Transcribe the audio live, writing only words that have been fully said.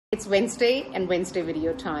It's Wednesday and Wednesday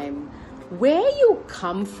video time. Where you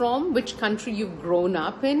come from, which country you've grown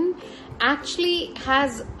up in, actually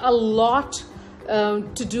has a lot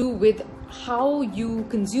to do with how you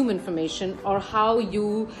consume information or how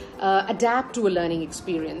you adapt to a learning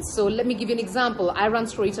experience. So let me give you an example. I run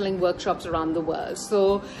storytelling workshops around the world.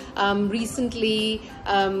 So recently,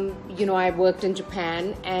 I worked in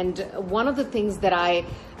Japan, and one of the things that I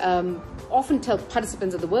often tell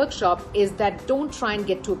participants of the workshop is that don't try and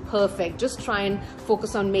get to a perfect, just try and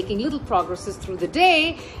focus on making little progresses through the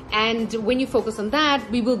day, and when you focus on that,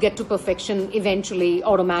 we will get to perfection eventually,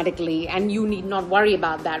 automatically, and you need not worry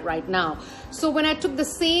about that right now. So when I took the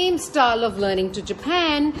same style of learning to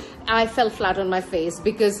Japan, I fell flat on my face,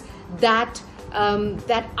 because that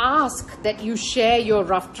ask that you share your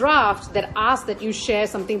rough draft, that ask that you share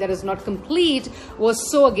something that is not complete, was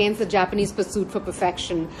so against the Japanese pursuit for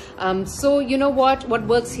perfection. So you know what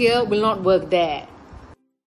works here will not work there.